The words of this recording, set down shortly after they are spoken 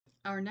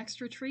Our next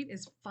retreat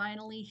is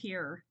finally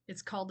here.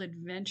 It's called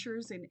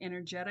Adventures in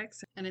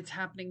Energetics, and it's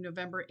happening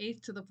November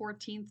 8th to the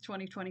 14th,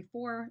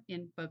 2024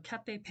 in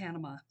Boquete,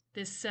 Panama.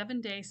 This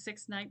 7-day,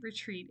 6-night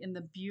retreat in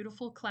the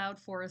beautiful cloud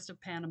forest of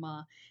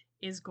Panama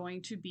is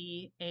going to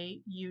be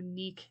a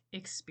unique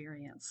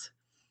experience.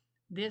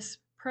 This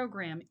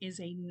program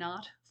is a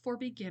not for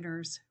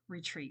beginners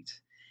retreat.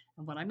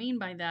 And what I mean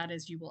by that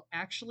is you will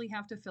actually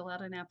have to fill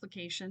out an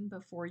application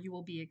before you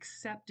will be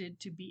accepted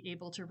to be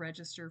able to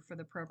register for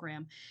the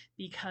program,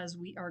 because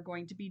we are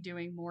going to be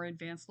doing more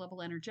advanced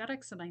level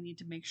energetics, and I need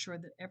to make sure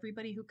that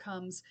everybody who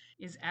comes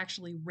is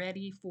actually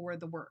ready for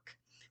the work.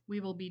 We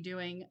will be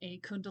doing a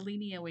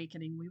Kundalini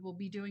awakening. We will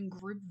be doing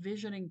group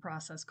visioning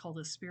process called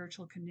a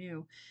spiritual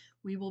canoe.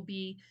 We will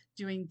be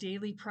doing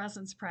daily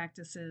presence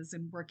practices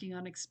and working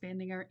on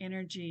expanding our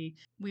energy.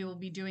 We will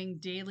be doing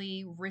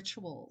daily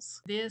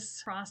rituals.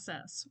 This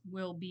process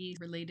will be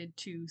related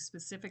to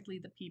specifically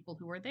the people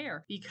who are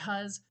there,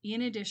 because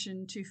in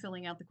addition to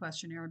filling out the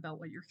questionnaire about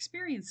what your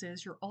experience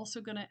is, you're also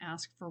going to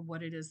ask for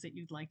what it is that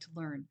you'd like to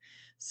learn.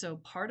 So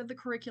part of the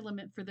curriculum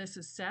for this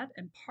is set,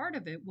 and part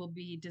of it will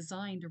be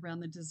designed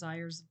around the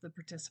desires of the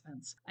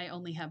participants. I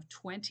only have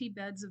 20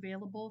 beds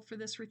available for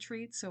this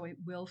retreat, so it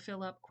will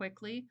fill up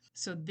quickly.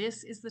 So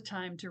this is the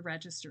time to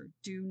register.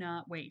 Do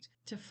not wait.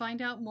 To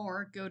find out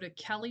more, go to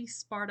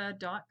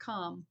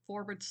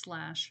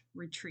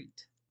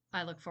kellysparta.com/retreat.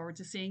 I look forward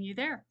to seeing you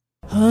there.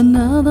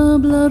 Another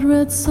blood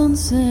red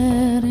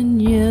sunset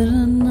and yet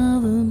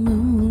another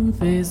moon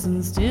phase,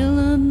 and still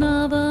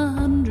another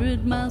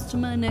 100 miles to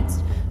my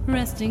next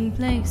resting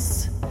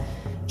place.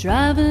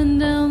 Driving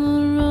down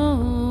the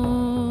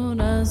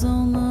road, eyes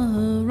on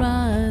the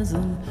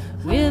horizon.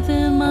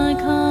 Within my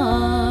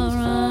car,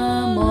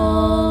 I'm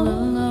all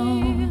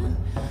alone,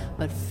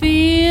 but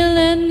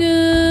feeling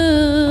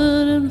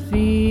good and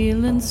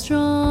feeling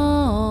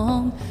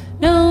strong,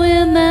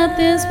 knowing that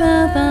this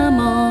path I'm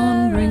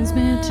on brings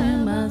me to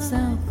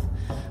myself.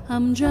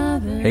 I'm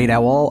driving. Hey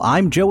now all,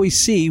 I'm Joey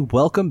C.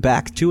 Welcome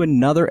back to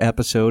another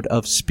episode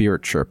of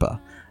Spirit Sherpa.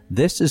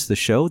 This is the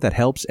show that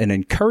helps and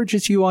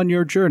encourages you on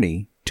your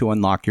journey to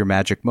unlock your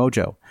magic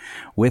mojo.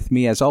 With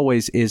me as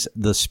always is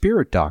the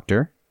Spirit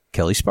Doctor,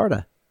 Kelly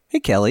Sparta.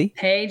 Hey Kelly.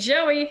 Hey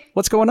Joey.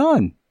 What's going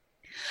on?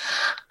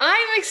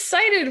 I'm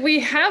excited. We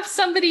have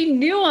somebody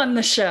new on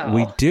the show.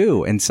 We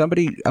do, and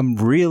somebody I'm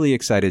really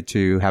excited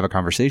to have a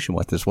conversation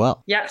with as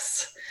well.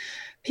 Yes.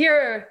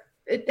 Pierre,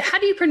 how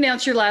do you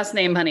pronounce your last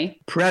name,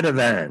 honey?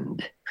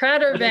 Pradervand.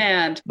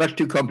 Pradervand. Much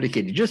too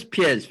complicated. Just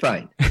Pierre is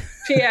fine.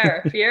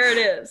 Pierre it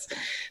is.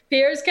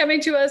 Pierre's coming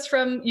to us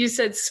from, you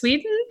said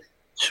Sweden?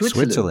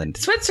 Switzerland.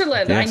 Yes.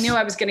 I knew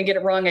I was going to get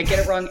it wrong. I get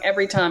it wrong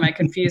every time. I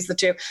confuse the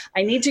two.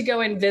 I need to go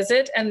and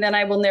visit, and then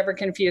I will never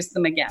confuse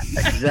them again.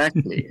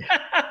 Exactly.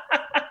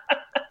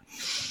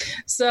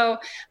 So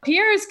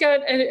Pierre's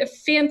got a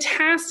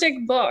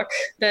fantastic book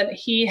that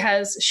he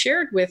has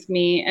shared with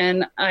me,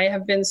 and I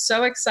have been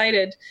so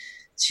excited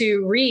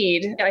to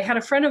read. I had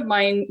a friend of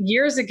mine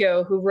years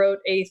ago who wrote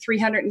a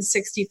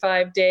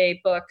 365-day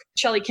book.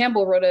 Shelley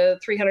Campbell wrote a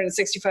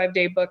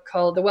 365-day book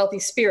called The Wealthy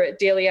Spirit,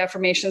 Daily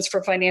Affirmations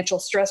for Financial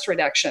Stress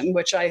Reduction,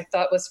 which I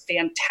thought was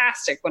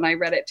fantastic when I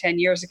read it 10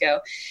 years ago.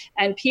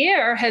 And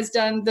Pierre has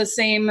done the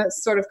same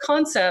sort of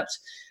concept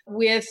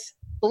with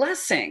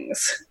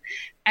blessings.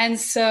 And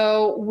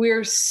so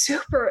we're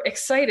super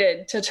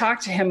excited to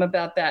talk to him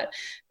about that.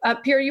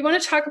 Pierre, you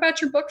want to talk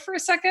about your book for a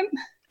second?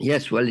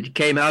 Yes, well, it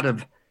came out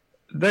of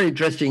very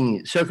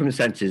interesting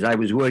circumstances. I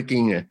was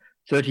working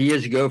 30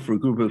 years ago for a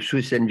group of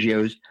Swiss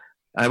NGOs.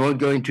 I won't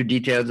go into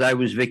details. I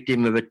was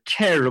victim of a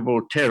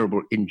terrible,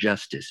 terrible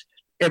injustice.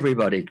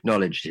 Everybody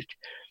acknowledged it.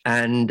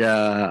 And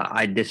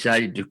I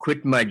decided to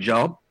quit my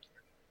job,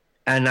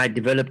 and I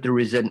developed a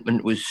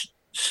resentment was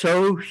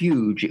so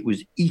huge, it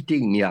was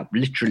eating me up,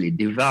 literally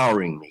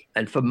devouring me.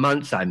 And for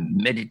months, I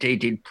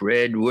meditated,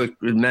 prayed,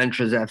 worked with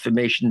mantras,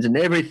 affirmations, and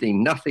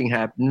everything. Nothing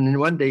happened. And then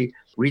one day,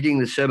 reading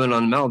the Sermon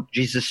on the Mount,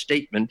 Jesus'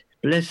 statement,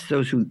 "Bless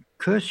those who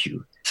curse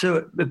you," so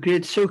it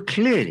appeared so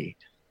clearly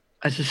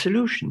as a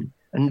solution.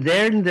 And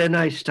then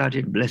I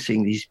started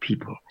blessing these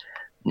people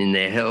in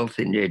their health,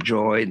 in their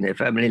joy, in their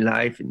family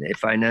life, in their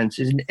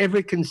finances, in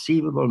every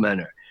conceivable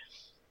manner.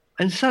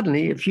 And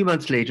suddenly, a few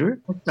months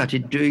later, I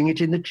started doing it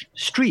in the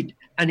street,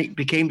 and it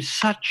became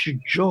such a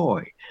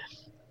joy.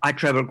 I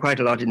travel quite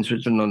a lot in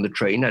Switzerland on the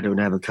train. I don't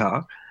have a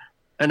car.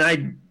 And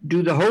I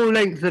do the whole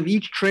length of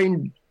each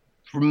train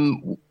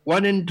from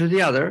one end to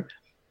the other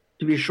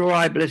to be sure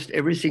I blessed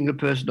every single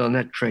person on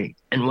that train.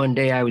 And one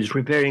day I was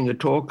preparing a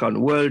talk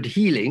on world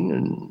healing,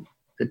 and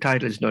the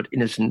title is not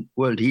innocent,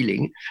 World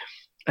Healing.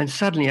 And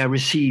suddenly I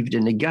received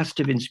an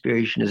gust of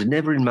inspiration as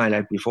never in my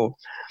life before.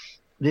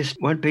 This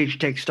one-page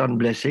text on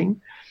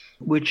blessing,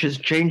 which has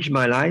changed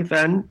my life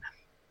and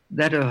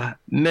that of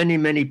many,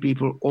 many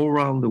people all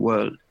around the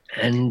world.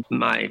 And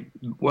my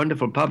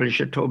wonderful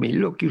publisher told me,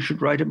 look, you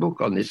should write a book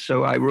on this.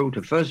 So I wrote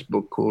a first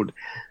book called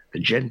The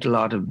Gentle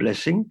Art of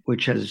Blessing,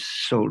 which has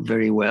sold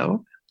very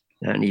well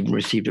and even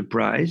received a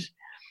prize.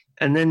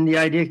 And then the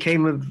idea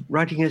came of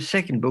writing a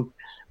second book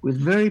with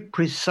very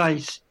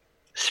precise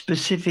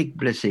specific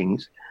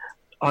blessings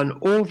on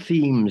all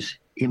themes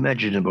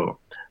imaginable,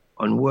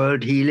 on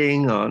world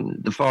healing, on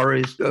the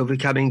forest,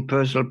 overcoming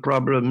personal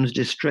problems,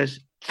 distress,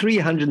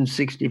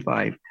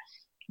 365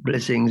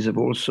 blessings of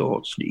all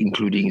sorts,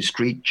 including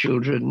street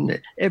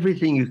children,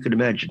 everything you could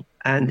imagine.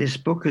 And this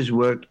book has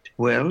worked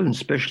well, and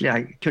especially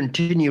I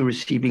continue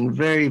receiving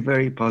very,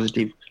 very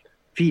positive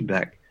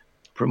feedback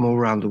from all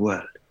around the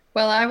world.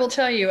 Well, I will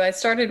tell you, I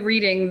started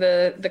reading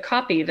the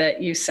copy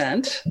that you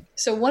sent.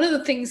 So one of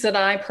the things that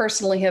I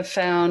personally have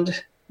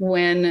found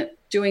when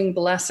doing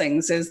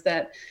blessings is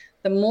that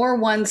the more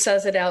one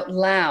says it out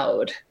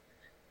loud,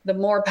 the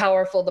more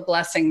powerful the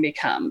blessing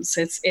becomes.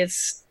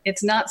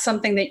 It's not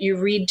something that you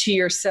read to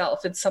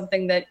yourself. It's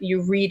something that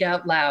you read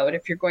out loud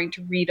if you're going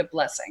to read a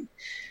blessing.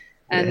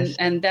 And Yes.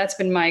 and that's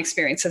been my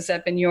experience. Has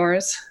that been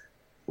yours?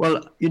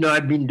 Well,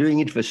 I've been doing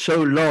it for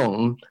so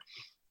long,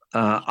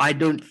 I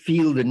don't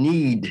feel the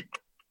need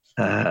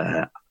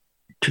to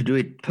do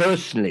it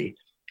personally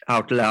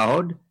out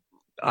loud.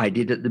 I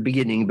did at the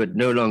beginning, but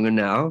no longer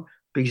now,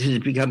 because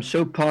it's become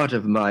so part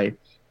of my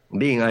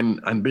being.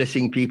 I'm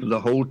blessing people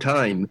the whole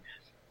time.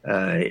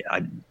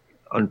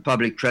 On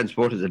public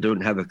transport, as I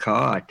don't have a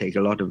car, I take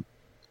a lot of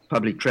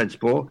public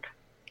transport.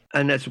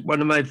 And that's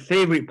one of my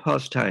favorite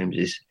pastimes,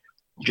 is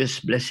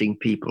just blessing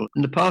people.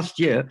 In the past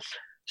year,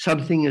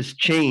 something has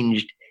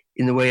changed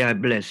in the way I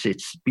bless.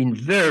 It's been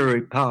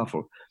very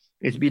powerful.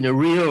 It's been a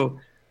real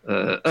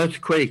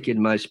earthquake in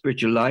my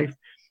spiritual life.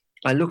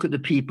 I look at the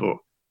people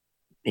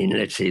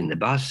let's say in the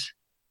bus,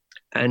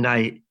 and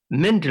I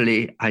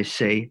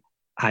say,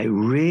 I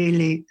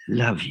really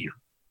love you,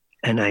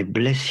 and I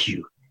bless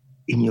you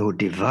in your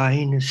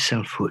divine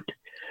selfhood.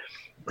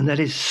 And that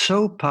is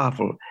so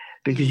powerful,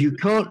 because you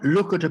can't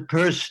look at a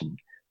person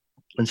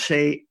and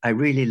say, I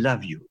really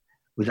love you,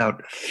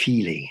 without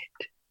feeling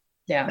it.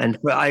 Yeah. And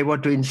I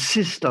want to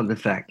insist on the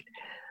fact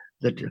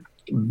that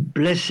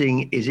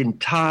blessing is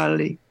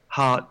entirely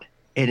heart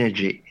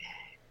energy.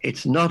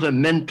 It's not a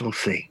mental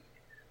thing.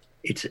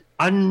 It's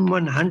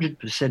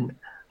 100%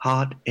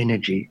 heart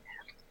energy.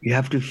 You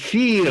have to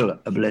feel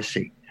a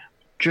blessing.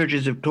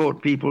 Churches have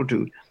taught people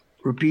to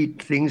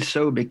repeat things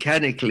so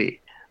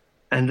mechanically,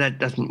 and that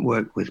doesn't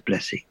work with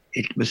blessing.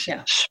 It must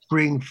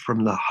spring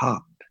from the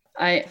heart.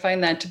 I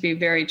find that to be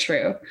very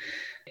true.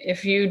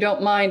 If you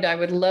don't mind, I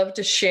would love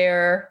to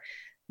share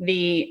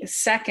the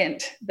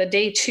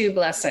day 2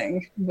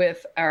 blessing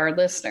with our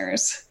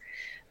listeners,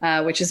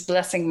 which is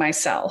blessing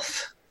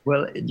myself.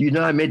 Well,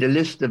 I made a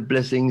list of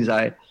blessings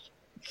I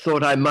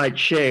thought I might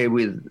share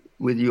with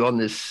you on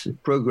this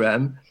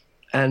program,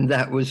 and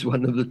that was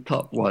one of the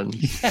top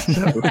ones.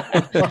 So.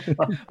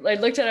 I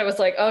looked at it, I was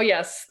like, oh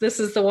yes, this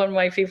is the one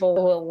my people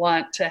will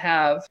want to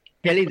have.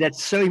 Kelly,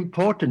 that's so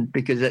important,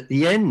 because at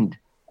the end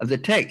of the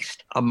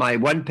text, on my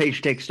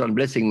one-page text on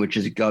blessing, which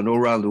has gone all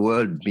around the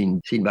world,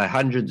 been seen by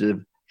hundreds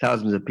of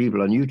thousands of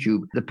people on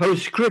YouTube, the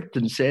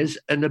postscriptum says,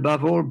 and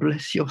above all,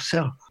 bless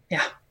yourself.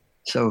 Yeah.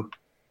 So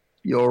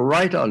you're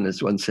right on,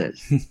 as one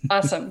says.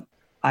 Awesome.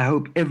 I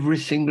hope every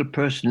single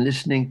person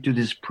listening to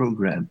this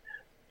program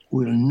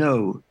will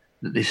know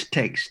that this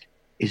text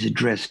is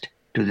addressed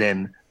to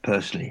them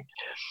personally.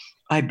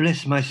 I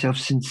bless myself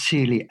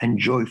sincerely and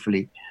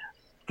joyfully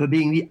for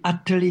being the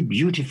utterly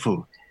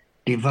beautiful,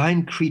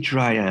 divine creature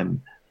I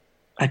am,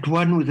 at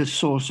one with the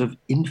source of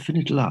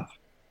infinite love.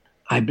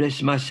 I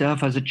bless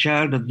myself as a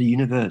child of the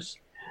universe,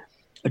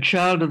 a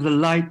child of the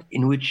light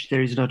in which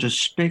there is not a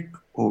speck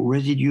or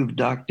residue of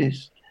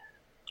darkness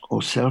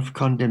or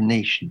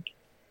self-condemnation.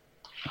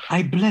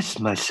 I bless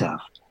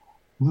myself,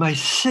 my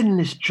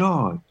sinless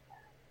joy,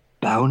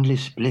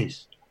 boundless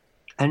bliss,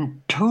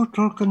 and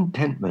total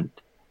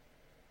contentment,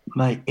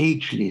 my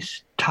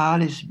ageless,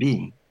 tireless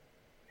being.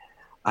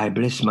 I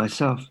bless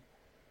myself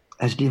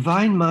as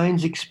divine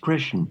mind's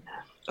expression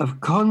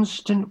of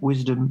constant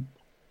wisdom,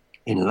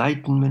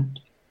 enlightenment,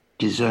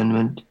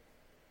 discernment,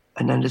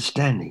 and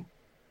understanding.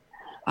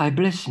 I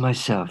bless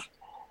myself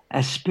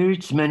as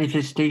spirit's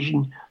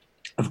manifestation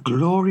of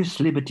glorious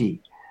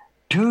liberty,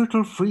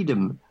 total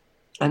freedom,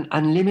 and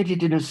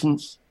unlimited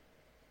innocence,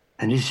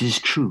 and this is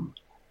true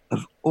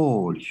of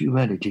all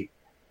humanity.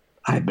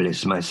 I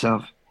bless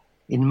myself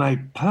in my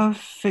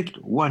perfect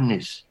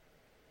oneness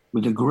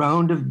with the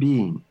ground of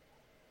being,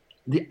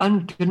 the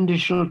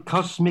unconditional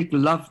cosmic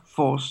love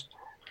force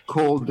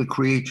called the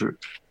Creator,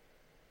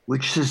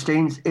 which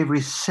sustains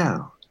every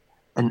cell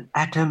and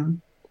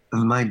atom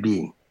of my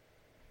being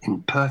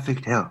in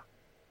perfect health.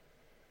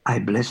 I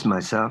bless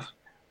myself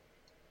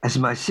as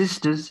my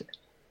sisters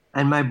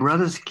and my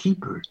brother's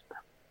keeper,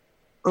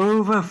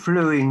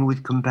 overflowing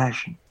with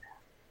compassion,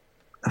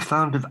 a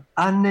fount of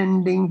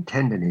unending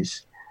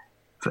tenderness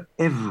for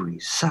every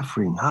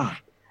suffering heart.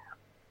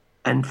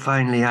 And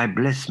finally, I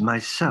bless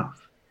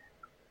myself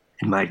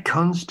in my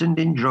constant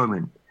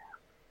enjoyment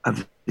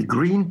of the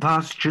green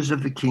pastures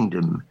of the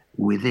kingdom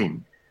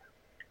within,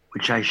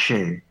 which I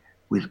share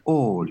with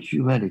all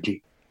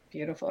humanity.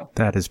 Beautiful.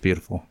 That is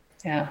beautiful.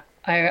 Yeah.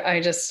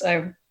 I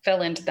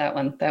fell into that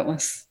one. That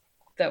was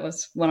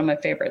one of my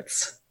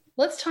favorites.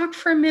 Let's talk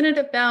for a minute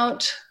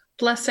about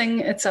blessing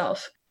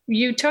itself.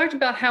 You talked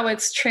about how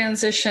it's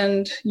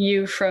transitioned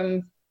you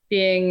from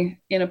being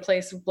in a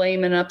place of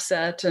blame and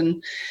upset.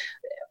 And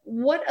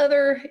what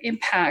other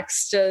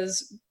impacts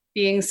does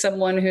being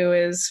someone who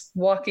is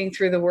walking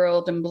through the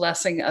world and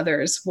blessing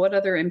others, what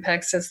other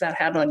impacts has that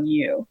had on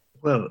you?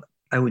 Well,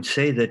 I would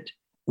say that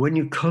when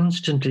you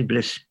constantly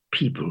bless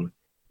people,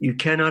 you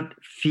cannot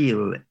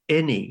feel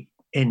any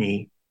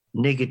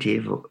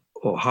negative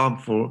or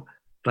harmful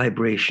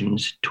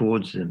vibrations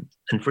towards them.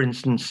 And for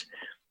instance,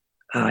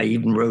 I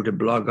even wrote a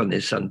blog on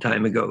this some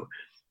time ago.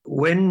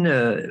 When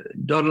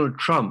Donald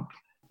Trump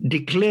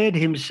declared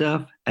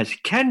himself as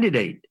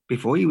candidate,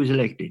 before he was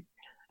elected,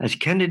 as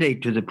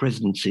candidate to the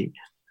presidency,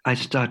 I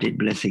started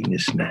blessing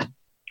this man.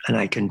 And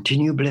I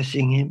continue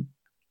blessing him.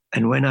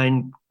 And when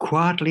I'm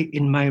quietly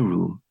in my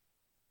room,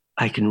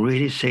 I can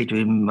really say to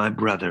him, my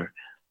brother,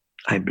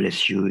 I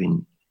bless you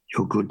in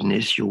your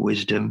goodness, your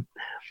wisdom,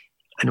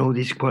 and all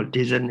these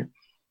qualities. And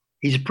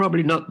he's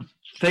probably not the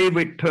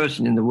favorite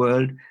person in the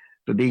world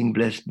for being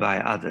blessed by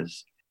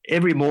others.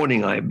 Every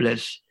morning I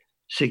bless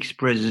 6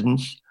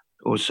 presidents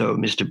or so,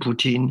 Mr.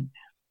 Putin,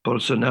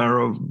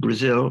 Bolsonaro of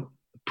Brazil,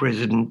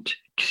 President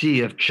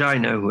Xi of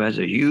China, who has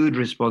a huge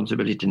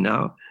responsibility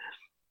now,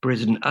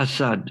 President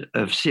Assad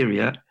of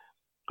Syria,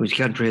 whose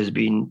country has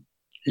been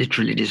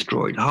literally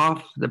destroyed.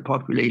 Half the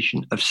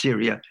population of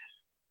Syria,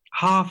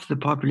 half the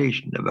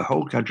population of the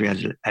whole country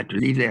has had to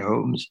leave their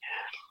homes,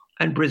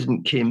 and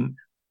President Kim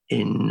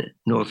in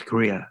North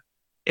Korea.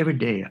 Every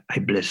day I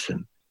bless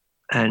them.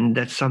 And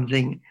that's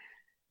something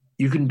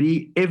you can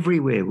be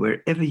everywhere,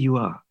 wherever you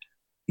are.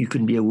 You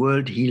can be a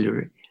world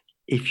healer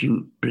if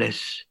you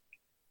bless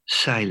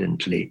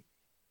silently,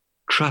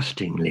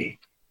 trustingly,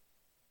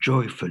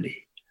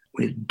 joyfully,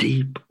 with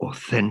deep,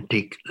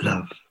 authentic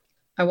love.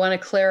 I want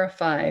to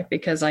clarify,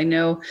 because I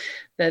know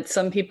that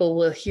some people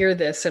will hear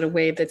this in a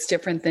way that's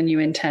different than you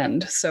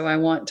intend. So I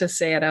want to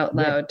say it out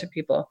loud to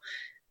people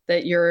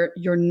that you're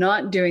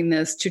not doing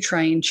this to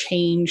try and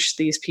change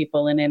these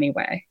people in any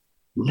way.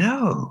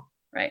 No.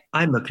 Right.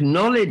 I'm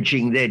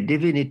acknowledging their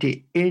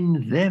divinity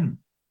in them,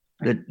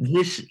 that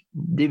this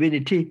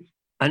divinity,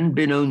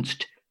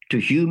 unbeknownst to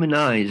human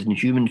eyes and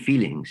human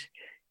feelings,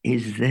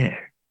 is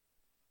there.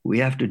 We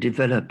have to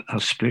develop our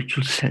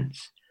spiritual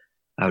sense,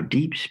 our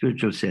deep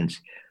spiritual sense,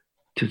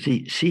 to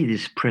see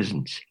this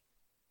presence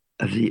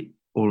of the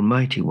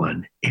Almighty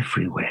One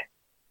everywhere.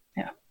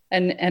 Yeah.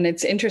 And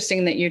it's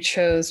interesting that you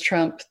chose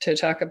Trump to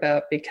talk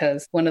about,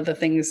 because one of the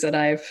things that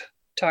I've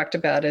talked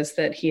about is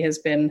that he has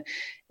been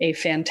a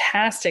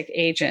fantastic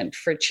agent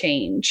for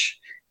change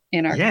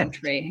in our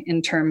country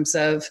in terms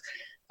of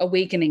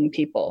awakening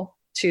people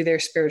to their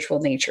spiritual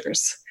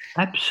natures.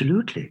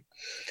 Absolutely.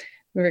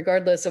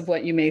 Regardless of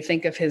what you may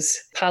think of his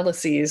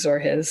policies or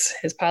his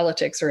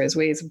politics or his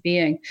ways of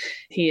being,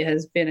 he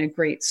has been a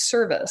great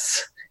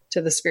service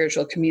to the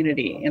spiritual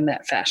community in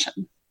that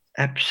fashion.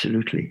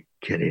 Absolutely,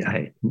 Kelly.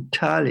 I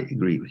entirely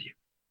agree with you.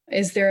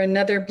 Is there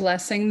another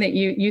blessing that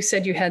you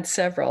said you had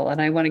several,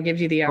 and I want to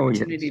give you the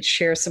opportunity to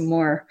share some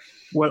more?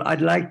 Well,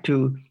 I'd like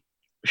to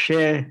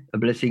share a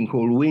blessing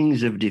called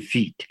Wings of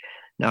Defeat.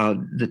 Now,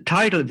 the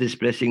title of this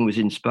blessing was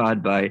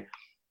inspired by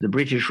the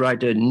British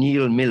writer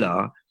Neil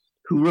Millar,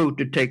 who wrote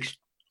a text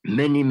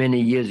many,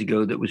 many years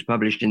ago that was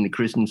published in the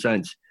Christian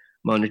Science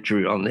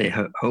Monitor on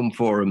their home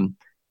forum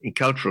and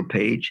cultural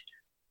page.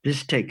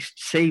 This text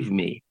saved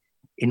me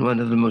in one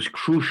of the most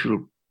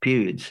crucial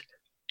periods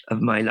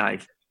of my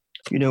life.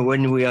 You know,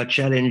 when we are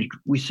challenged,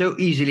 we so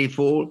easily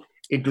fall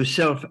into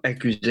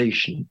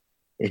self-accusation.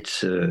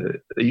 It's a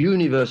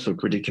universal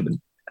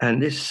predicament.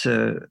 And this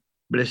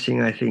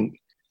blessing, I think,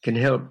 can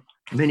help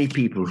many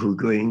people who are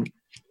going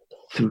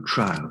through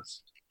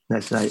trials.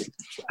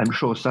 I'm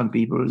sure some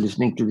people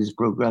listening to this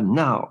program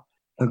now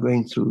are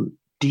going through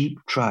deep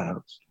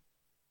trials.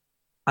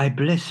 I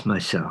bless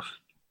myself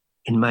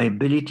in my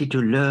ability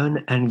to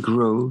learn and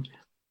grow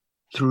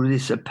through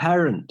this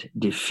apparent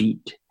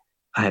defeat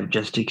I have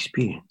just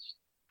experienced.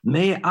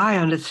 May I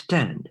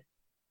understand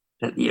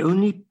that the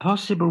only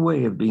possible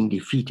way of being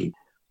defeated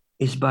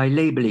is by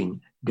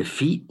labeling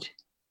defeat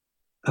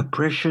a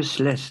precious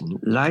lesson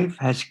life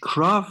has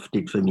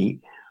crafted for me,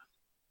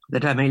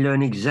 that I may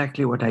learn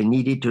exactly what I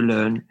needed to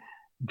learn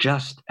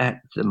just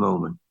at the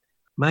moment.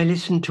 May I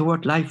listen to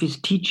what life is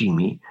teaching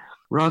me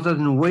rather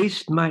than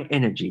waste my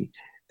energy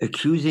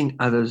accusing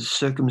others,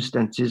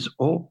 circumstances,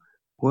 or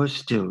worse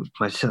still,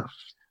 myself.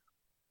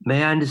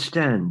 May I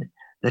understand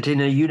that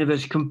in a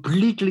universe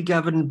completely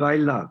governed by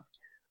love,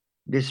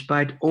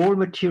 despite all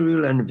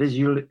material and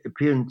visual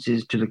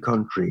appearances to the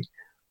contrary,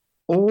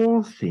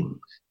 all things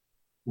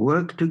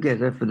work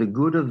together for the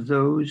good of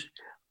those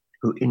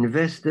who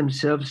invest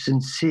themselves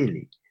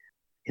sincerely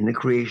in the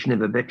creation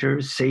of a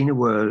better, saner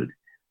world,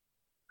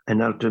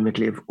 and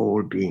ultimately of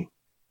all being.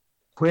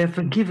 Where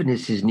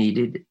forgiveness is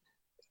needed,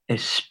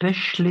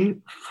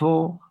 especially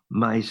for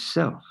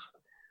myself,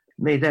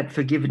 may that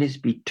forgiveness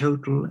be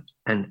total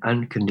and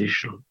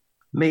unconditional.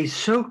 May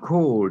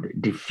so-called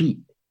defeat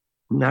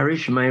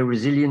nourish my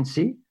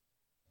resiliency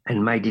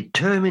and my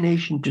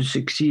determination to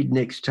succeed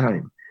next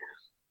time.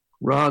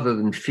 rather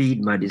than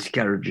feed my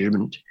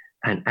discouragement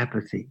and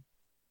apathy.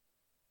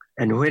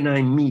 And when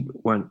I meet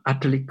one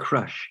utterly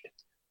crushed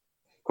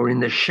or in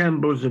the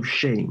shambles of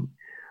shame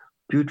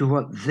due to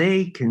what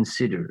they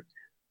consider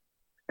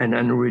an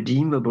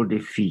unredeemable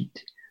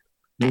defeat,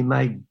 may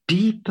my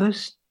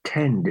deepest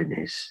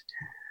tenderness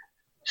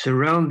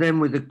surround them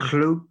with a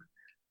cloak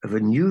of a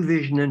new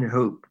vision and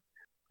hope,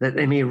 that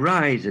they may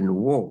rise and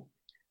walk,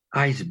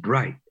 eyes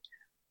bright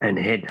and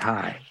head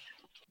high.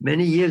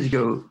 Many years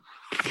ago,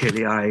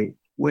 Kelly, I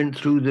went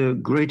through the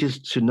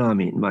greatest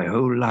tsunami in my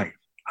whole life.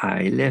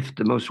 I left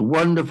the most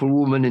wonderful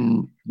woman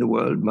in the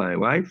world, my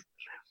wife.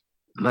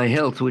 My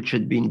health, which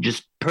had been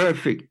just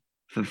perfect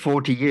for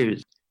 40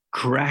 years,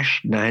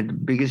 crashed, and I had the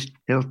biggest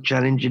health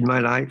challenge in my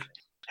life.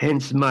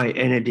 Hence my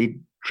energy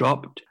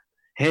dropped.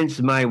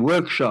 Hence my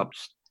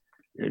workshops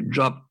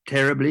dropped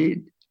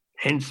terribly.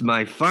 Hence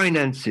my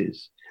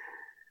finances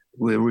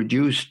were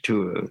reduced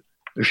to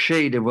a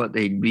shade of what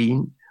they'd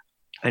been.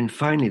 And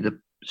finally, the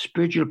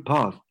spiritual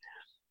path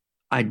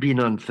I'd been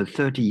on for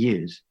 30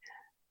 years,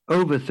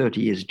 over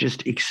 30 years,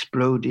 just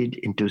exploded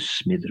into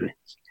smithereens.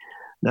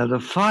 Now, the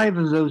 5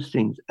 of those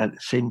things at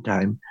the same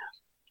time,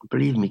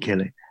 believe me,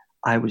 Kelly,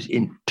 I was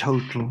in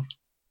total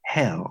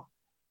hell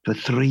for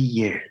 3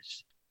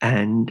 years.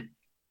 And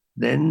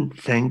then,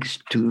 thanks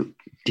to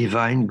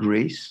divine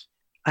grace,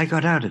 I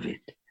got out of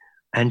it.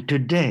 And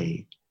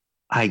today,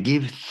 I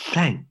give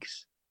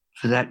thanks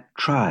for that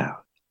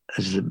trial,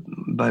 as the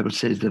Bible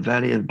says, the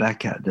valley of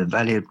Baca, the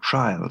valley of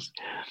trials,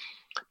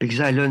 because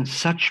I learned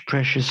such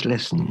precious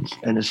lessons.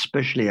 And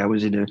especially, I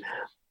was in a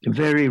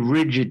very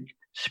rigid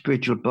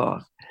spiritual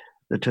path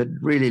that had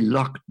really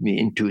locked me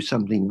into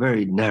something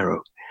very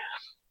narrow.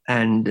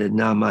 And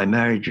now my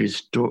marriage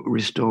is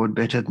restored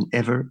better than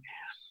ever.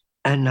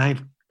 And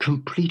I've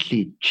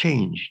completely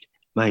changed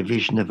my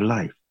vision of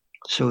life.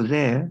 So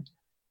there,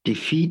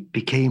 defeat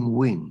became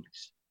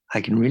wings.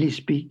 I can really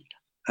speak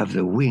of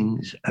the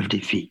wings of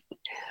defeat.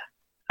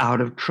 Out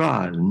of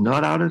trial,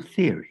 not out of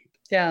theory.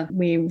 Yeah,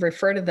 we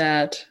refer to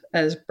that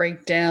as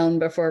breakdown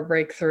before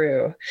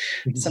breakthrough.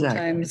 Exactly.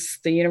 Sometimes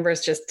the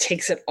universe just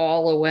takes it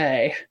all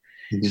away.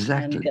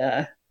 Exactly.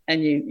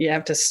 And you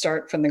have to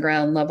start from the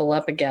ground, level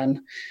up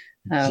again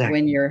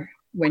when you're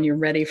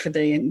ready for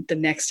the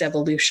next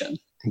evolution.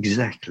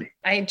 Exactly.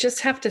 I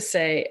just have to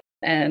say,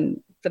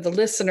 and for the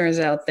listeners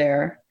out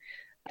there,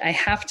 I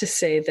have to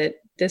say that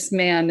this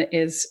man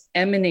is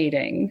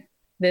emanating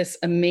this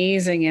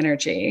amazing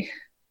energy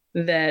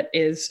that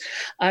is,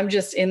 I'm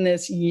just in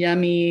this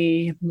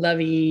yummy,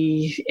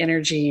 lovey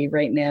energy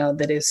right now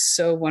that is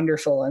so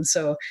wonderful. And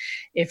so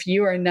if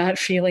you are not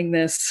feeling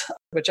this,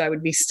 which I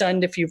would be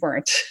stunned if you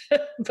weren't,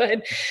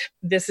 but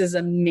this is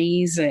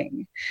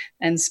amazing.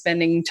 And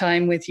spending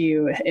time with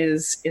you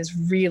is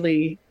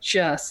really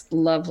just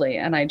lovely.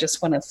 And I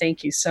just want to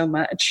thank you so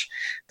much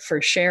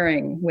for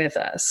sharing with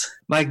us.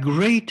 My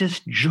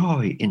greatest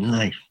joy in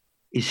life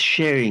is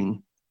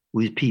sharing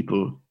with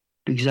people,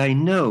 because I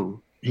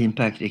know the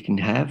impact it can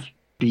have,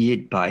 be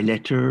it by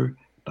letter,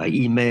 by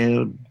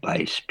email,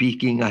 by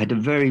speaking. I had a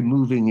very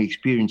moving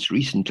experience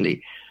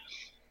recently.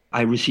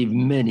 I received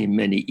many,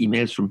 many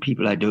emails from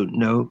people I don't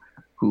know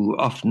who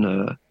often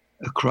are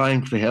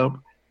crying for help.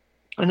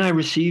 And I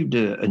received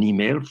an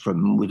email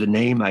with a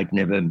name I'd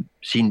never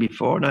seen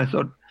before. And I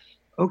thought,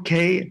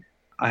 okay,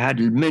 I had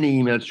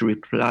many emails to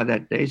reply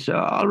that day, so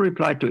I'll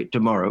reply to it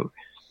tomorrow.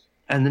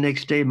 And the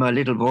next day, my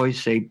little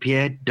voice said,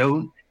 Pierre,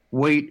 don't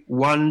wait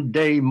one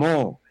day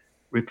more.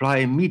 Reply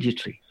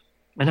immediately.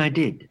 And I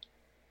did.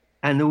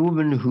 And the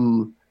woman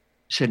who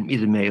sent me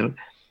the mail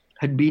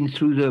had been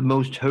through the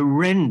most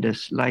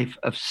horrendous life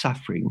of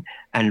suffering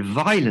and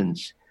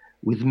violence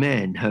with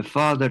men. Her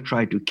father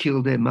tried to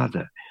kill their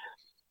mother.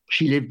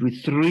 She lived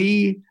with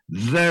 3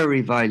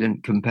 very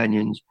violent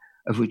companions,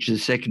 of which the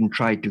second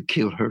tried to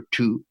kill her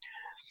too.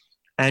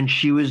 And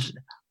she was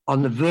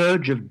on the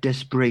verge of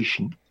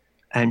desperation.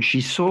 And she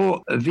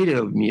saw a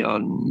video of me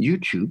on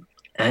YouTube,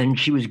 and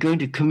she was going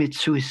to commit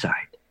suicide.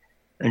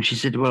 And she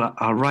said, well,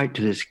 I'll write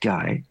to this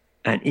guy,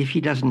 and if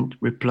he doesn't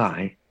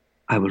reply,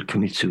 I will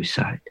commit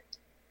suicide.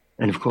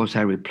 And of course,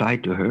 I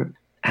replied to her,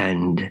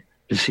 and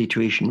the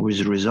situation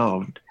was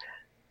resolved.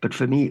 But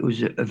for me, it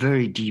was a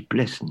very deep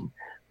lesson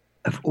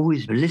of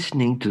always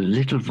listening to the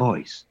little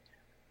voice,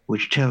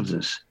 which tells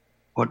us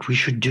what we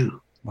should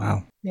do.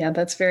 Wow. Yeah,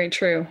 that's very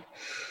true.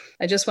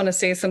 I just want to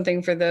say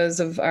something for those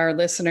of our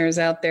listeners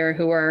out there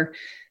who are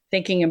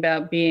thinking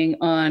about being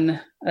on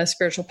a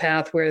spiritual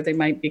path where they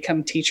might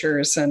become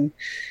teachers. And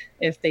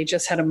if they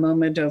just had a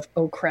moment of,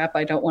 oh crap,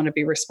 I don't want to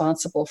be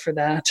responsible for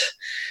that.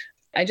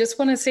 I just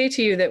want to say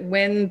to you that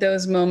when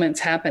those moments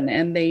happen,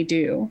 and they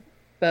do,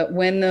 but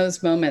when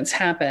those moments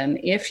happen,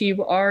 if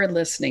you are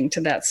listening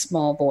to that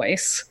small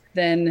voice,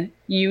 then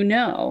you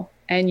know,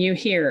 and you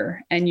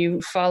hear, and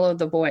you follow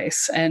the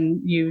voice,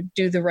 and you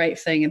do the right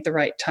thing at the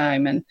right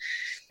time. And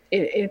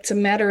it's a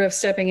matter of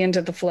stepping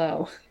into the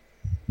flow.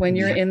 When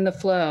you're in the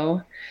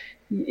flow,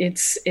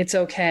 it's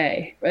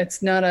okay.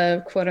 It's not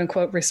a quote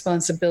unquote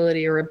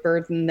responsibility or a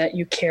burden that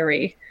you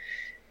carry.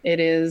 It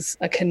is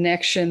a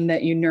connection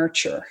that you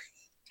nurture.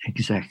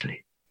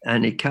 Exactly.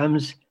 And it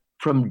comes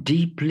from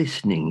deep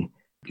listening.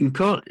 You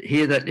can't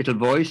hear that little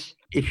voice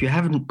if you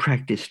haven't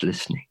practiced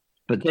listening.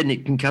 But then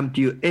it can come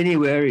to you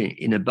anywhere,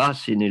 in a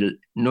bus, in a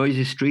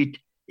noisy street.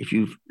 If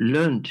you've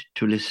learned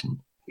to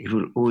listen, it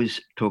will always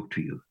talk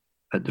to you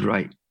at the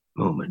right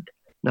moment.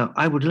 Now,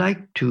 I would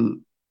like to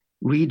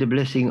read a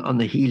blessing on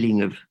the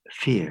healing of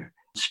fear,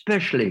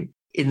 especially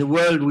in the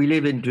world we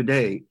live in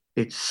today.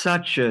 It's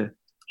such a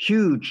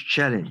huge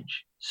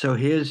challenge. So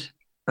here's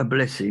a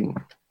blessing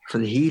for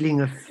the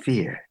healing of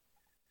fear.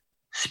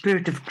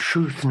 Spirit of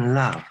truth and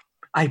love,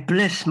 I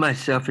bless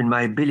myself in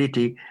my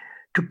ability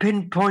to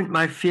pinpoint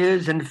my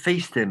fears and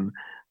face them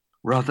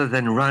rather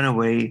than run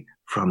away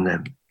from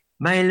them.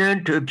 May I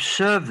learn to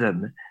observe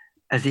them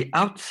as the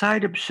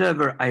outside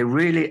observer I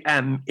really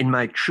am in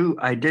my true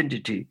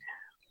identity,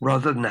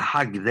 rather than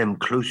hug them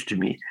close to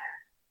me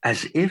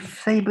as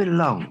if they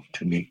belong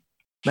to me.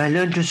 May I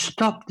learn to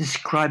stop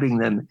describing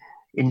them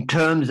in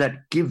terms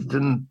that give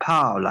them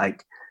power,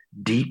 like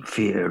deep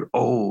fear,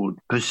 old,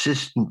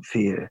 persistent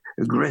fear,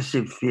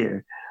 aggressive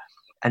fear.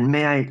 And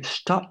may I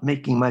stop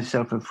making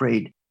myself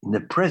afraid in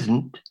the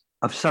present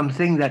of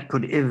something that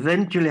could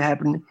eventually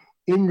happen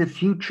in the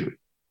future,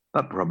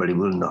 but probably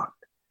will not.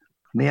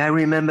 May I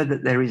remember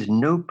that there is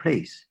no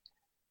place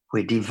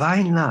where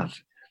divine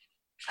love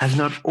has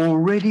not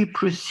already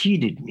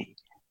preceded me,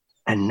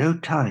 and no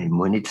time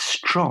when its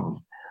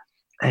strong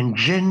and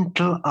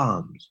gentle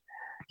arms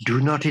do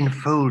not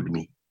enfold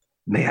me.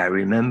 May I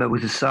remember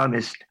with the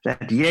psalmist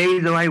that, yea,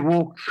 though I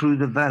walk through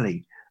the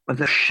valley of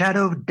the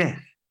shadow of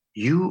death,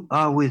 you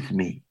are with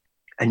me,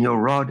 and your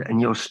rod and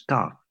your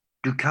staff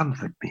do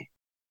comfort me.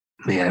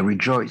 May I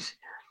rejoice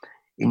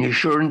in the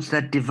assurance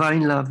that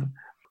divine love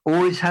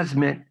always has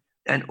met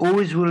and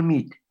always will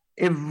meet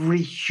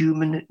every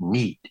human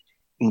need,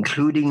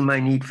 including my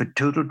need for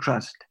total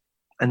trust,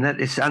 and that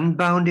this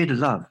unbounded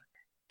love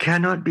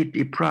cannot be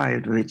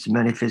deprived of its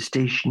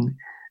manifestation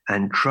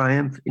and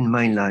triumph in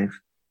my life,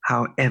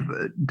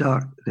 however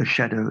dark the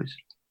shadows.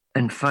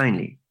 And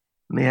finally,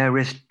 may I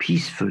rest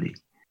peacefully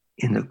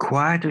in the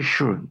quiet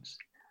assurance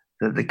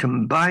that the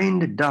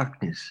combined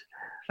darkness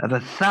of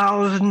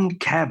 1,000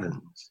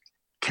 caverns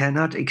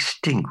cannot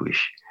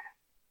extinguish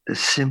the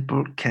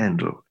simple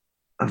candle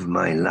of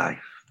my life.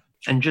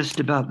 And just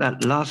about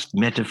that last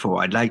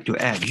metaphor, I'd like to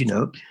add,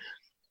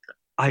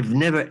 I've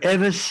never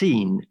ever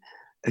seen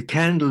a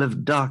candle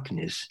of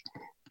darkness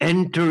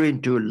enter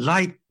into a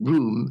light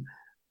room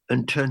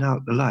and turn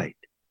out the light.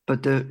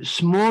 But the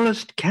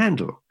smallest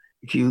candle,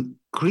 if you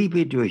creep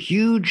into a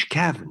huge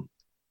cavern,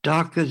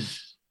 dark as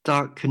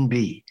dark can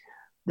be,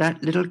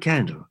 that little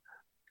candle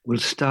will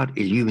start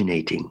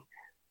illuminating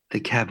the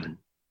cavern.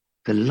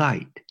 The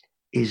light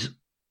is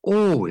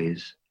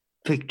always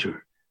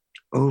victor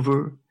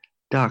over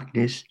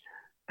darkness.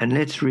 And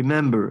let's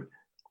remember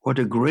what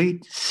a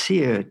great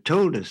seer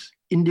told us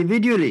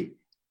individually,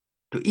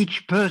 to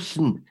each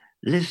person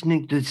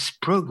listening to this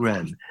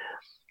program.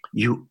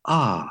 You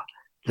are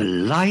the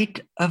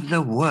light of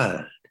the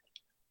world.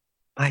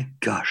 My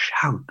gosh,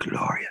 how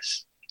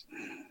glorious.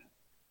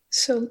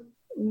 So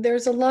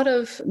there's a lot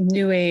of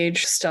new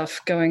age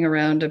stuff going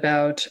around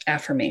about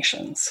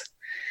affirmations.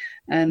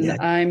 And Yeah.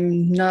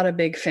 I'm not a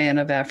big fan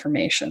of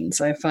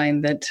affirmations. I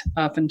find that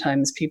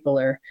oftentimes people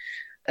are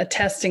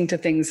attesting to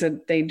things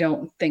that they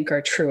don't think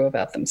are true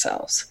about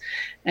themselves.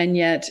 And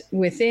yet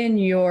within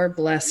your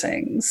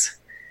blessings,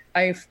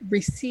 I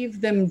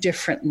receive them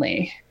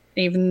differently.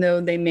 Even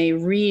though they may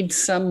read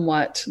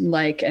somewhat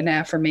like an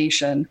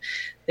affirmation,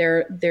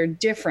 they're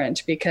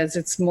different because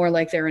it's more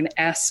like they're an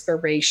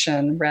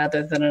aspiration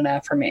rather than an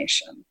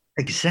affirmation.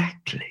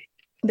 Exactly.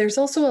 There's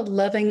also a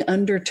loving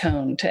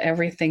undertone to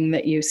everything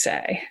that you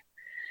say.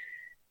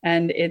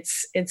 And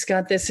it's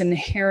got this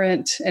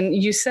inherent, and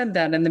you said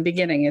that in the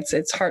beginning,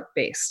 it's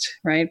heart-based,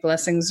 right?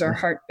 Blessings are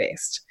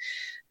heart-based.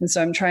 And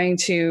so I'm trying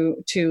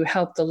to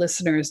help the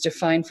listeners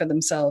define for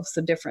themselves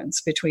the difference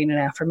between an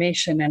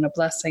affirmation and a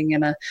blessing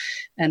and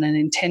an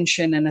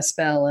intention and a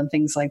spell and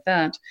things like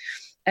that.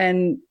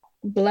 And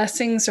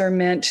blessings are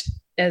meant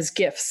as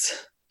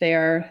gifts. They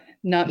are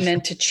not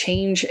meant to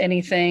change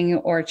anything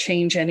or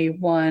change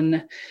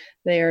anyone.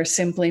 They are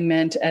simply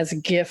meant as a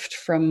gift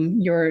from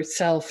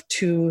yourself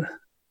to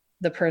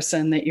the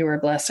person that you are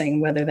blessing,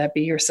 whether that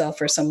be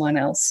yourself or someone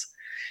else.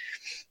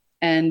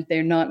 And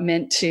they're not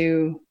meant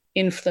to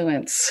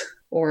influence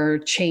or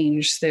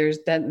change. There's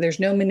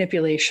no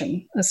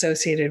manipulation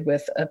associated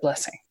with a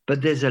blessing.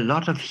 But there's a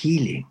lot of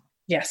healing.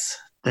 Yes.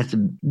 That's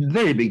a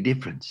very big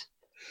difference.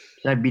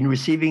 I've been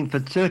receiving for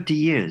 30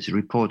 years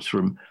reports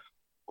from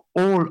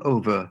all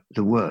over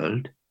the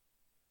world,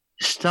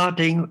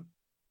 starting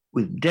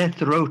with Death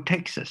Row,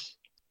 Texas,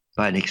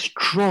 by an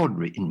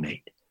extraordinary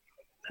inmate.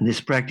 And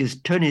this practice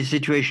turned his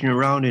situation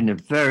around in a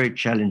very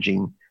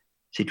challenging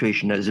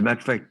situation. As a matter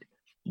of fact,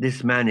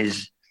 this man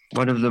is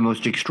one of the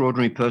most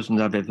extraordinary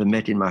persons I've ever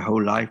met in my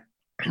whole life.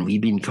 And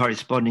we've been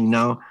corresponding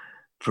now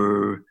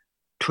for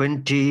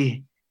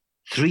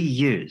 23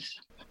 years.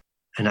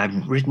 And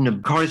I've written a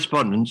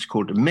correspondence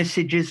called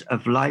Messages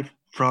of Life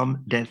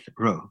from Death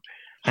Row.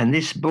 And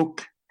this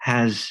book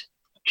has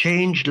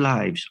changed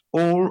lives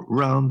all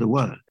around the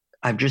world.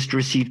 I've just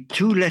received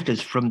 2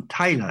 letters from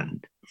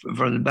Thailand,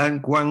 from the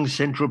Bang Kwang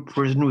Central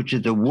Prison, which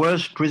is the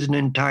worst prison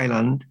in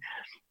Thailand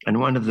and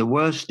one of the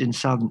worst in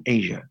Southern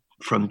Asia,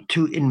 from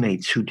 2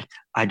 inmates who,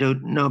 I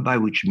don't know by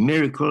which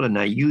miracle, and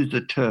I use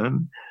the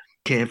term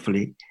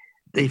carefully,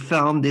 they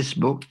found this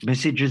book,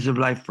 Messages of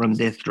Life from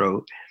Death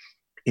Row,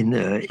 in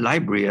the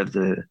library of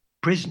the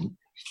prison,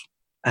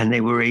 and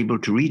they were able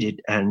to read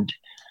it, and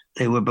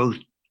they were both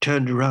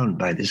turned around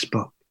by this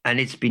book. And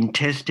it's been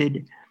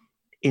tested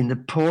in the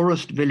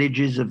poorest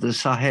villages of the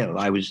Sahel.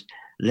 I was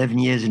 11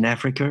 years in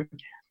Africa,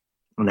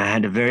 and I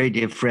had a very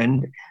dear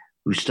friend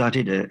who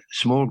started a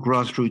small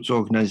grassroots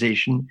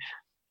organization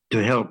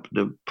to help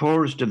the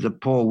poorest of the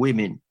poor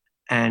women.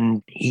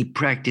 And he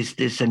practiced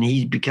this, and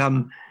he's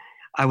become,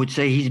 I would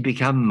say he's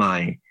become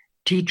my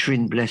teacher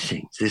in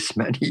blessings. This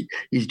man,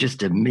 he's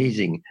just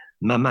amazing.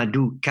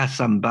 Mamadou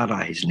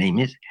Kassambara, his name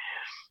is.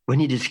 When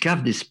he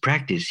discovered this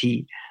practice,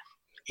 he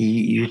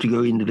used to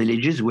go in the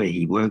villages where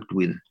he worked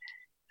with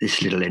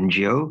this little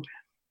NGO.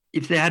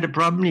 If they had a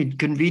problem, he'd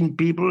convene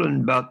people,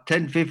 and about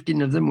 10,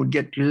 15 of them would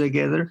get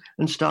together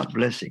and start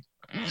blessing.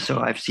 So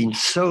I've seen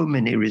so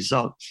many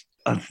results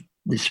of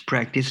this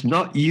practice,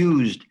 not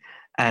used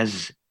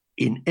as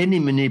in any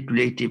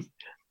manipulative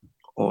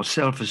or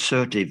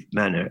self-assertive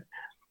manner,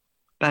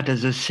 but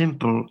as a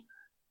simple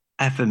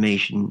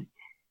affirmation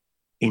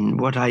in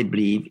what I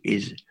believe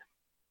is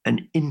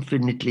an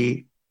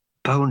infinitely,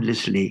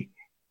 boundlessly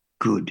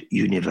good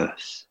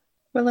universe.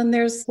 Well, and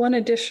there's one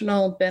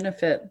additional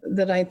benefit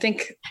that I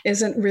think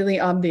isn't really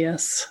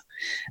obvious,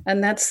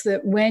 and that's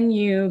that when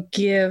you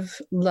give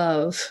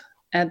love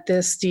at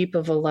this deep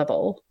of a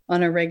level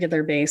on a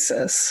regular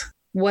basis,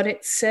 what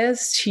it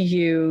says to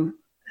you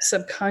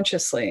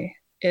subconsciously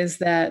is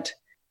that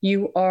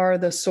you are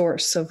the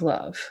source of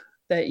love,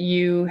 that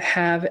you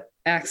have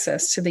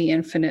access to the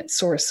infinite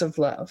source of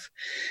love.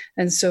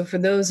 And so for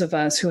those of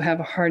us who have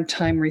a hard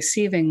time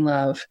receiving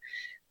love,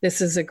 this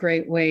is a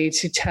great way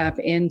to tap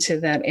into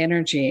that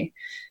energy,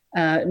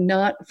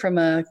 not from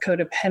a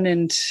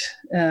codependent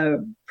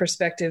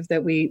perspective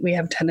that we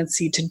have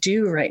tendency to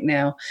do right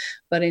now,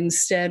 but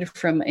instead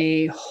from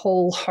a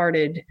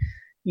wholehearted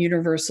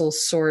universal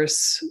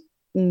source,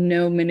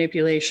 no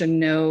manipulation,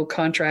 no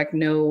contract,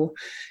 no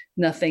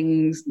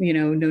nothing,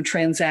 no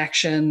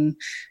transaction,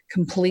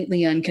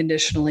 completely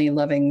unconditionally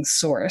loving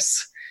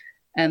source.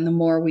 And the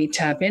more we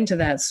tap into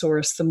that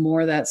source, the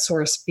more that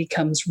source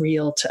becomes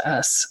real to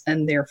us.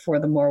 And therefore,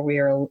 the more we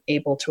are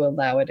able to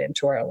allow it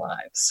into our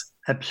lives.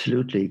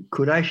 Absolutely.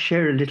 Could I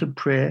share a little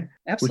prayer?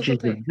 Absolutely. Which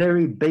is the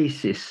very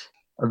basis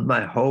of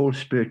my whole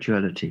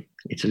spirituality.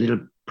 It's a little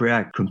prayer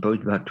I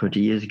composed about 20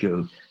 years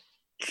ago.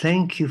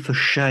 Thank you for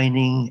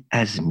shining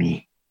as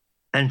me,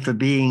 and for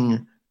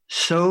being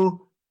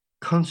so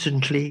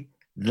constantly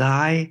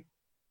thy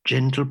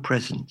gentle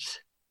presence,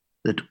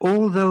 that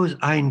all those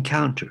I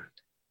encounter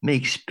may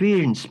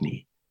experience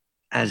me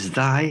as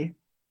thy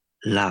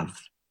love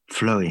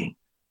flowing,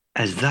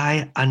 as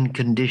thy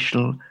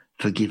unconditional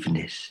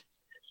forgiveness.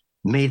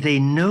 May they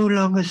no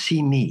longer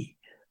see me,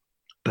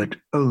 but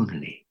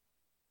only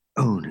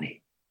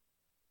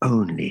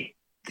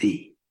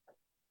thee.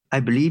 I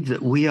believe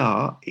that we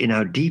are, in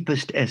our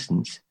deepest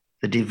essence,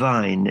 the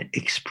divine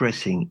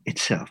expressing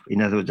itself.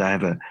 In other words, I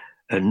have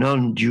a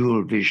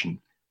non-dual vision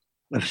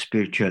of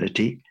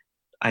spirituality.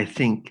 I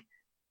think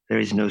there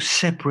is no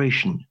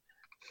separation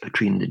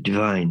between the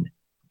divine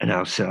and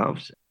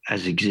ourselves,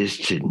 as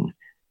exists in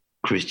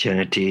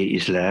Christianity,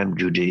 Islam,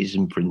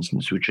 Judaism, for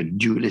instance, which are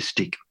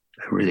dualistic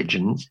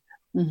religions,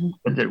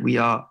 but that we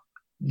are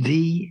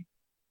the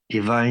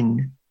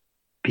divine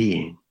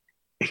being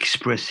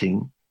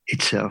expressing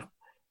itself,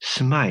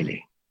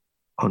 smiling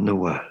on the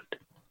world.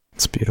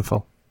 It's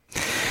beautiful.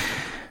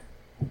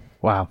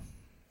 Wow.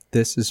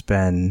 This has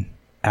been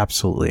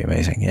absolutely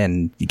amazing.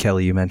 And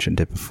Kelly, you mentioned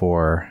it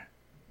before,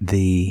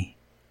 the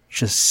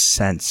just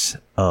sense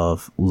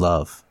of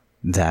love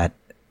that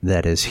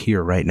is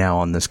here right now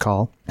on this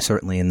call.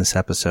 Certainly in this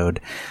episode,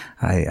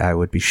 I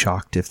would be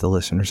shocked if the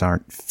listeners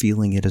aren't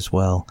feeling it as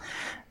well.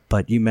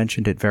 But you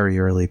mentioned it very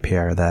early,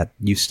 Pierre, that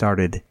you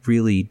started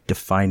really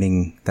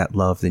defining that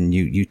love. And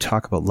you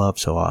talk about love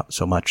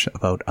so much,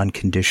 about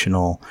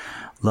unconditional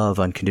love,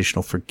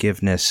 unconditional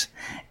forgiveness,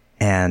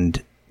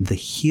 and the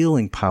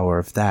healing power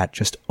of that,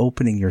 just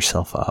opening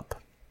yourself up.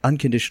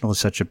 Unconditional is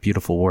such a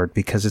beautiful word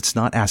because it's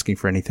not asking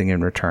for anything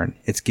in return.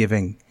 It's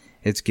giving.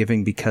 It's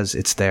giving because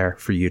it's there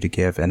for you to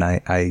give. And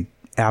I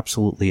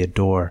absolutely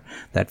adore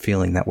that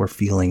feeling that we're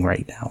feeling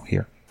right now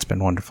here. It's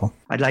been wonderful.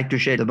 I'd like to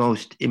share the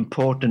most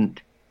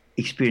important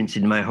experience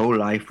in my whole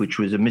life, which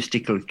was a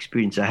mystical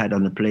experience I had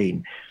on the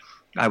plane.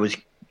 I was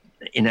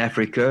in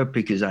Africa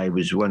because I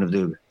was one of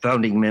the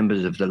founding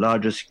members of the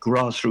largest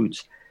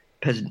grassroots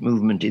peasant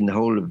movement in the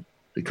whole of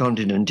the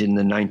continent in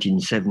the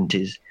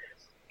 1970s.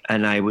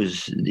 And I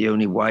was the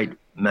only white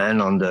man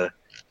on the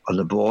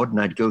board, and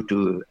I'd go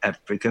to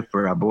Africa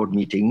for our board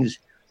meetings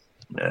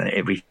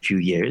every few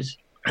years.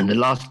 And the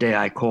last day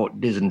I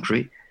caught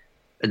dysentery,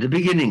 At the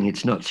beginning,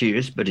 it's not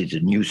serious, but it's a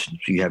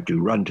nuisance. You have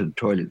to run to the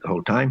toilet the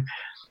whole time.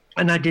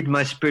 And I did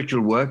my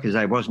spiritual work as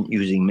I wasn't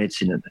using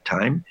medicine at the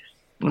time.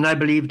 And I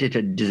believed it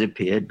had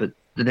disappeared. But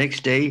the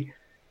next day,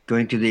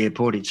 going to the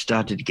airport, it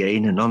started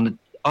again. And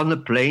on the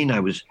plane, I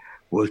was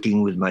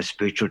working with my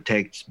spiritual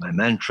texts, my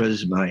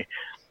mantras, my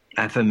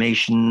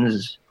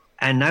affirmations.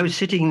 And I was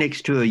sitting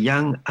next to a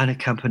young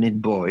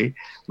unaccompanied boy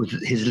with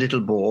his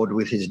little board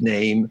with his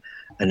name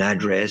and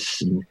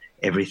address and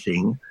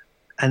everything.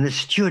 And the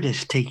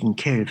stewardess taking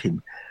care of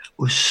him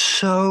was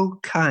so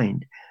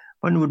kind.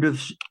 One would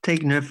have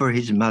taken her for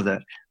his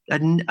mother.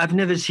 I've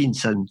never seen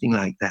something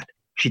like that.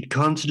 She'd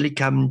constantly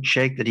come and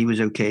check that he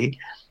was okay.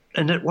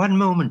 And at one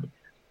moment,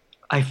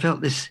 I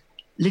felt this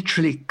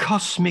literally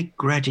cosmic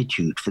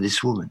gratitude for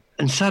this woman.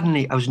 And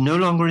suddenly, I was no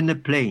longer in the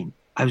plane.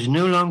 I was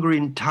no longer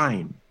in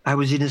time. I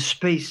was in a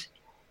space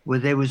where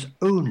there was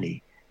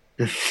only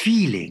the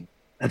feeling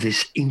of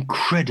this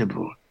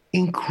incredible,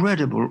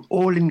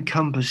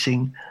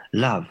 all-encompassing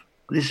love.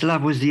 This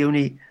love was the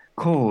only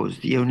cause,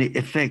 the only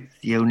effect,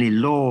 the only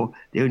law,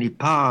 the only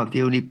power,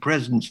 the only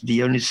presence,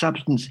 the only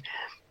substance.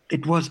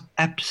 It was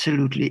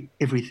absolutely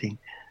everything.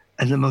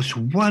 And the most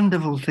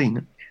wonderful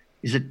thing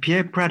is that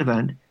Pierre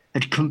Pradervand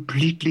had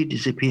completely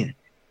disappeared.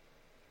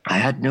 I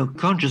had no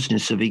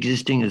consciousness of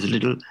existing as a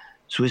little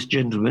Swiss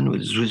gentleman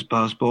with a Swiss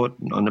passport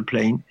on a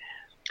plane.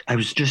 I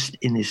was just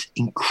in this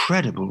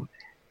incredible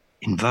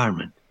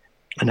environment.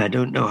 And I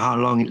don't know how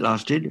long it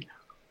lasted,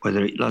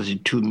 whether it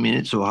lasted 2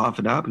 minutes or half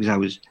an hour, because I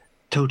was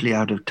totally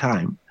out of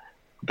time.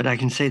 But I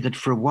can say that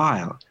for a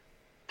while,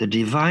 the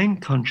divine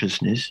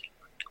consciousness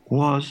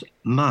was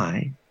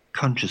my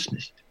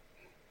consciousness.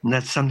 And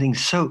that's something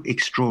so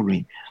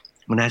extraordinary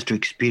when I had to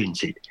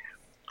experience it.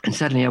 And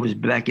suddenly I was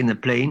back in the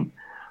plane.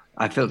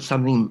 I felt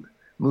something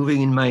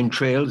moving in my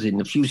entrails.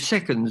 In a few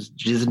seconds,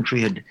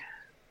 dysentery had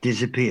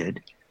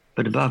disappeared.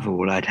 But above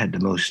all, I'd had the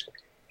most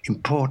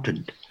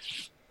important,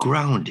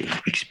 grounding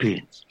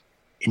experience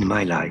in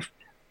my life,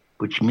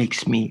 which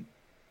makes me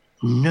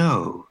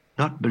know,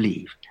 not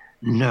believe,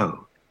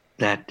 know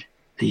that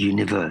the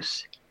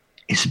universe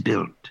is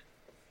built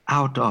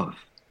out of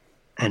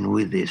and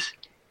with this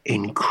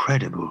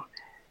incredible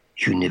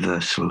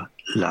universal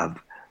love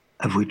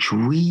of which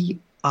we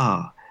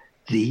are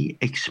the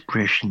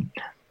expression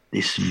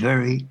this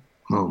very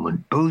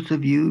moment. Both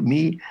of you,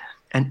 me,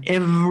 and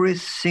every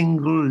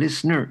single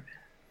listener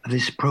of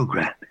this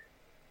program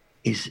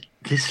is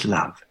this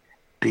love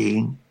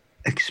being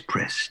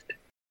expressed.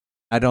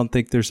 I don't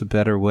think there's a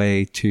better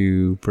way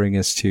to bring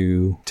us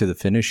to the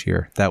finish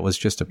here. That was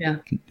just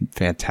a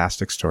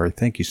fantastic story.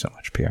 Thank you so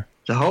much, Pierre.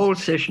 The whole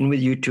session with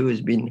you two has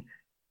been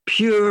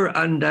pure,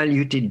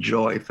 undiluted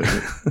joy for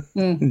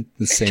me.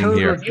 The same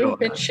here. You've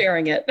been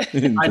sharing it.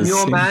 I'm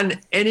your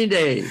man any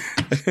day.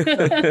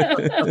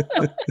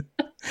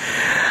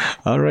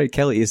 All right,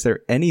 Kelly, is there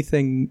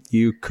anything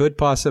you could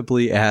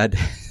possibly add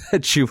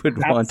that you would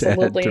want to add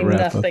to wrap up? Absolutely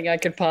nothing I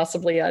could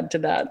possibly add to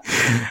that.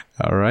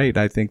 All right.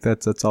 I think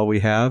that's all we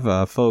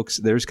have. Folks,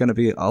 there's going to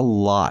be a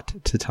lot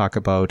to talk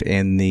about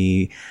in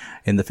the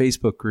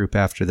Facebook group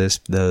after this,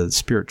 the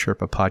Spirit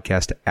Sherpa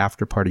Podcast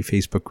After Party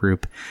Facebook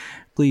group.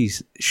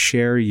 Please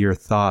share your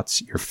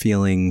thoughts, your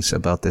feelings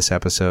about this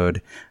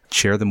episode.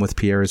 Share them with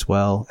Pierre as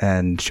well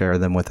and share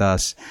them with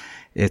us.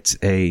 It's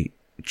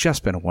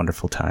just been a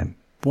wonderful time.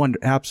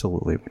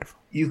 Absolutely wonderful.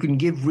 You can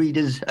give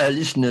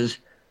listeners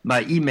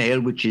my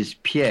email, which is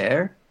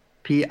Pierre,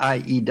 Pierre,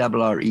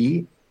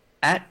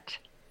 at,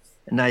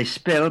 and I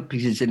spell,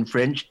 because it's in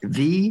French,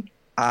 VIVRE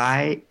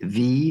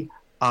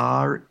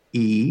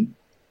AUTREMENT.ch.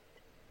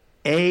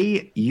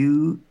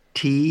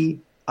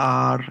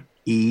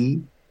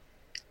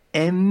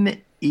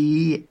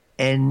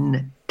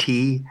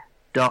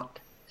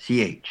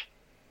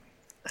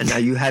 And now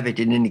you have it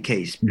in any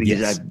case,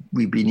 because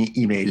we've been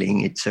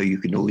emailing it, so you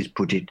can always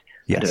put it,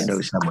 I don't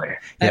know, somewhere.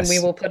 And we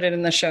will put it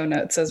in the show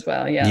notes as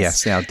well,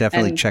 Yes, now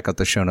definitely check out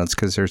the show notes,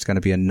 because there's going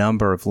to be a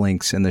number of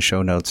links in the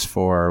show notes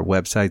for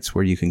websites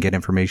where you can get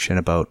information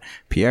about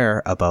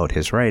Pierre, about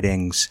his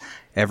writings.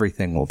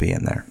 Everything will be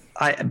in there.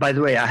 By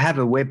the way, I have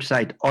a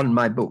website on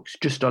my books,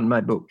 just on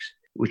my books,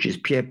 which is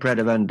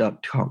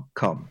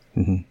pierrepradervand.com.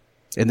 Mm-hmm.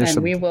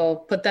 And we will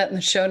put that in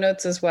the show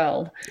notes as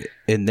well.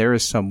 And there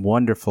is some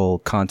wonderful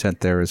content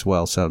there as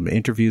well. Some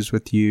interviews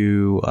with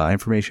you,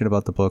 information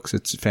about the books.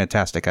 It's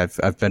fantastic.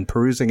 I've been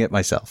perusing it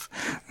myself.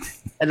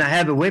 And I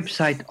have a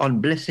website on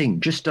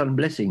blessing, just on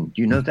blessing.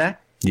 Do you know that?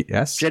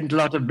 Yes.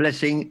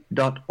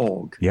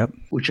 gentleartofblessing.org. Yep.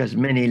 Which has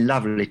many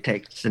lovely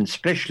texts, and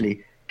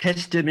especially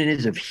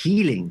testimonies of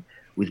healing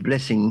with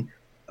blessing,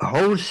 a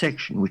whole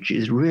section which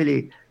is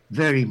really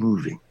very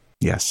moving.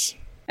 Yes.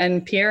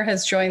 And Pierre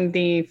has joined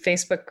the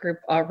Facebook group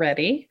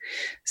already.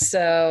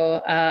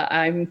 So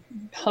I'm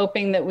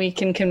hoping that we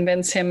can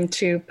convince him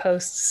to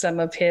post some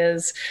of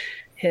his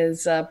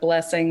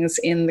blessings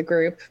in the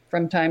group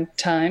from time to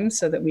time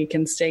so that we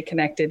can stay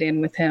connected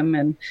in with him.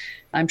 And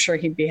I'm sure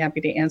he'd be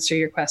happy to answer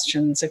your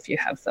questions if you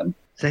have them.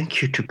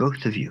 Thank you to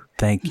both of you.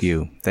 Thank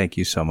you. Thank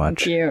you so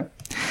much. Thank you.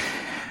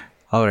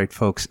 All right,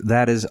 folks,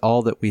 that is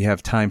all that we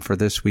have time for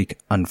this week,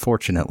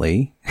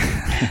 unfortunately.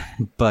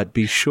 But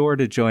be sure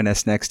to join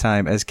us next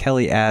time as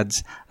Kelly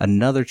adds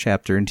another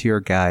chapter into your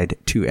guide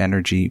to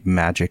energy,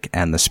 magic,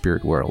 and the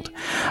spirit world.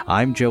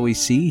 I'm Joey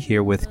C.,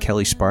 here with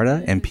Kelly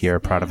Sparta and Pierre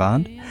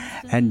Pradervand,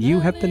 and you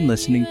have been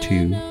listening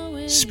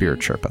to Spirit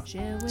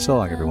Sherpa. So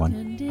long,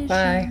 everyone.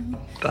 Bye.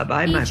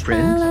 Bye-bye, my Each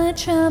friends. mile I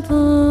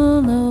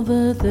travel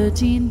over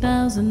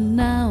 13,000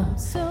 now.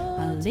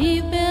 I'll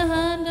leave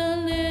behind a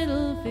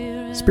little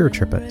fear. Spirit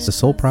Sherpa is the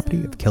sole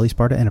property of Kelly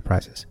Sparta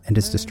Enterprises and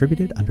is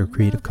distributed under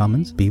Creative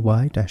Commons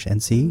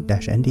BY-NC-ND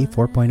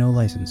 4.0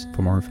 license.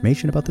 For more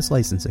information about this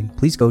licensing,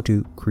 please go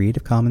to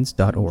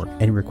creativecommons.org.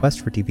 Any requests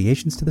for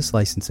deviations to this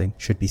licensing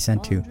should be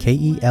sent to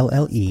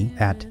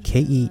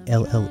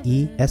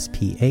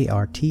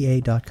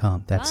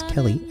KELLE@KELLESPARTA.com. That's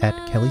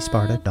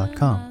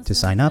Kelly@KellySparta.com. To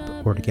sign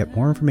up or to get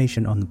more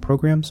information on the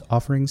programs,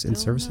 offerings, and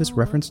services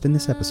referenced in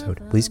this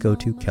episode, please go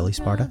to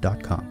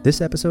KellySparta.com. This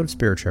episode of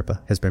Spirit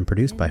Sherpa has been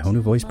produced by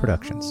Honu Voice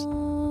Productions.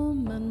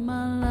 And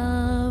my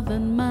love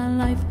and my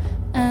life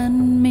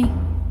and me.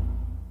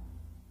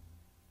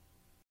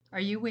 Are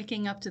you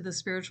waking up to the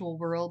spiritual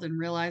world and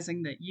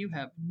realizing that you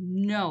have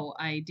no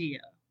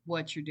idea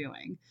what you're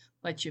doing,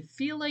 but you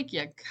feel like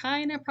you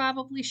kind of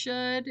probably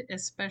should,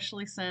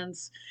 especially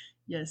since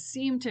you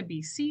seem to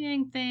be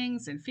seeing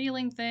things and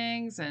feeling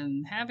things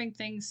and having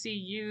things see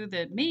you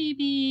that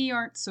maybe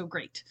aren't so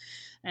great,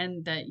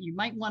 and that you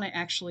might want to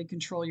actually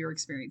control your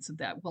experience of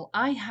that? Well,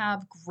 I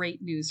have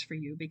great news for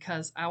you,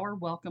 because our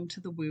Welcome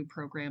to the Woo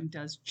program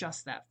does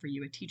just that for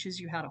you. It teaches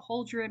you how to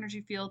hold your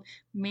energy field,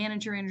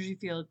 manage your energy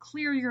field,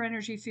 clear your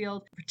energy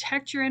field,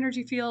 protect your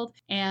energy field,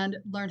 and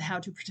learn how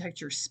to protect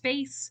your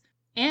space.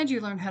 And you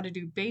learn how to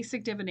do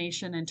basic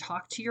divination and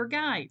talk to your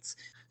guides,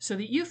 so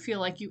that you feel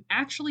like you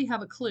actually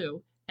have a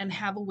clue and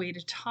have a way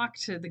to talk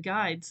to the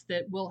guides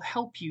that will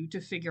help you to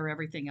figure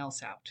everything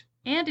else out.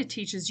 And it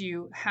teaches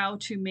you how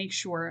to make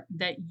sure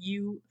that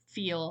you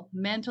feel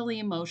mentally,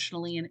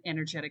 emotionally, and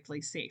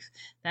energetically safe.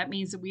 That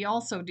means that we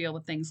also deal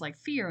with things like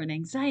fear and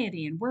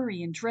anxiety and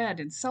worry and dread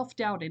and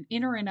self-doubt and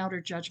inner and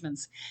outer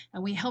judgments.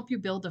 And we help you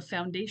build a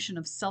foundation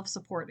of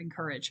self-support and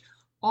courage.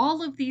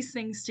 All of these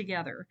things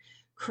together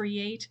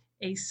create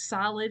a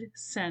solid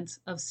sense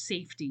of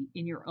safety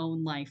in your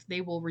own life.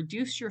 They will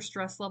reduce your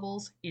stress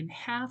levels in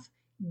half,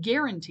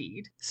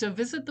 guaranteed. So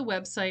visit the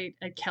website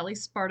at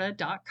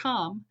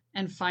kellysparta.com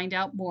and find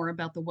out more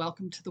about the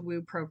Welcome to the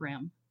Woo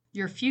program.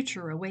 Your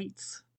future awaits.